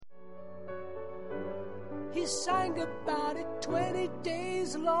He sang about it 20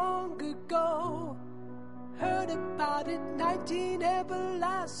 days long ago. Heard about it 19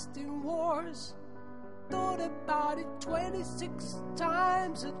 everlasting wars. Thought about it 26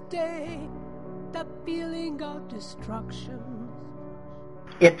 times a day. The feeling of destruction.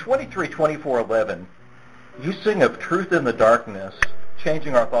 In 23:24:11, you sing of truth in the darkness,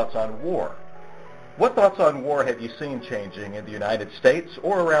 changing our thoughts on war. What thoughts on war have you seen changing in the United States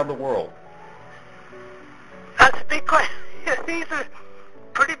or around the world? That's a big question. These are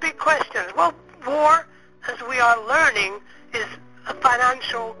pretty big questions. Well, war, as we are learning, is a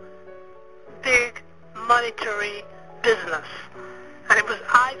financial, big, monetary business. And it was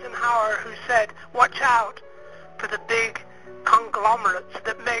Eisenhower who said, watch out for the big conglomerates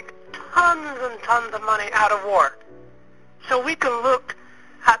that make tons and tons of money out of war. So we can look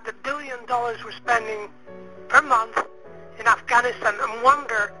at the $1 billion we're spending per month in Afghanistan and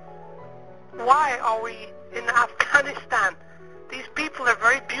wonder, why are we in Afghanistan? These people are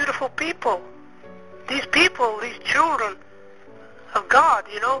very beautiful people. These people, these children of God,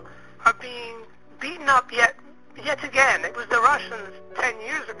 are being beaten up yet again. It was the Russians 10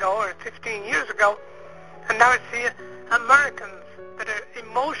 years ago or 15 years ago, and now it's the Americans that are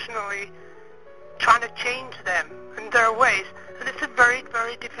emotionally trying to change them and their ways. And it's a very,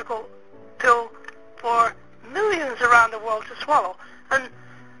 very difficult pill for millions around the world to swallow. And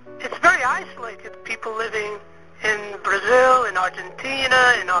it's very isolated. People living in Brazil, in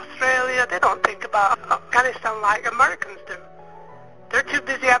Argentina, in Australia, they don't think about Afghanistan like Americans do. They're too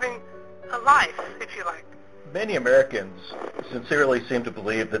busy having a life, if you like. Many Americans sincerely seem to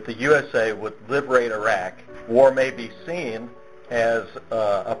believe that the USA would liberate Iraq. War may be seen as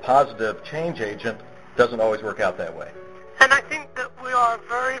a positive change agent. Doesn't always work out that way. And I think that we are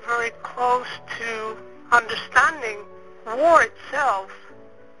very, very close to understanding war itself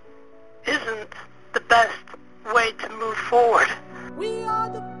isn't the best way to move forward. We are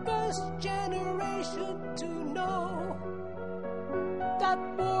the first generation to know that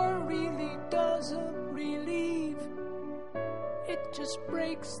war really doesn't relieve. It just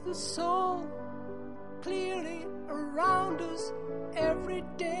breaks the soul clearly around us every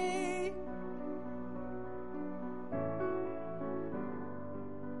day.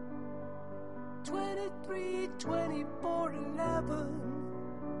 "23, 24, 11.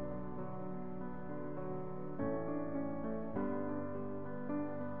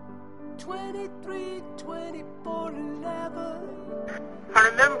 I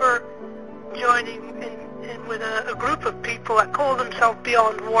remember joining in with a group of people that call themselves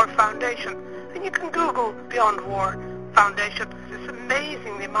Beyond War Foundation. And you can Google Beyond War Foundation. It's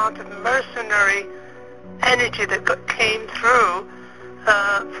amazing the amount of mercenary energy that came through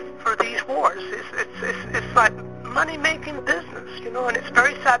for these wars. It's like money-making business, and it's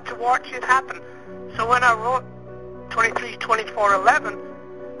very sad to watch it happen. So when I wrote 23:24:11,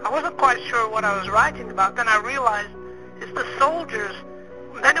 I wasn't quite sure what I was writing about. Then I realized it's the soldiers,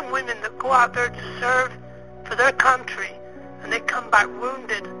 men and women that go out there to serve for their country, and they come back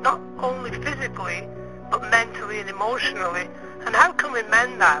wounded, not only physically, but mentally and emotionally. And how can we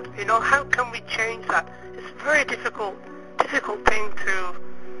mend that? How can we change that? It's a very difficult thing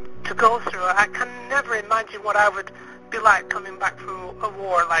to go through. I can never imagine what I would be like coming back from a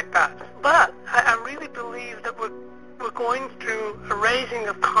war like that. But I really believe that we're going through a raising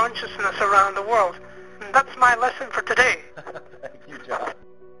of consciousness around the world. And that's my lesson for today. Thank you, John.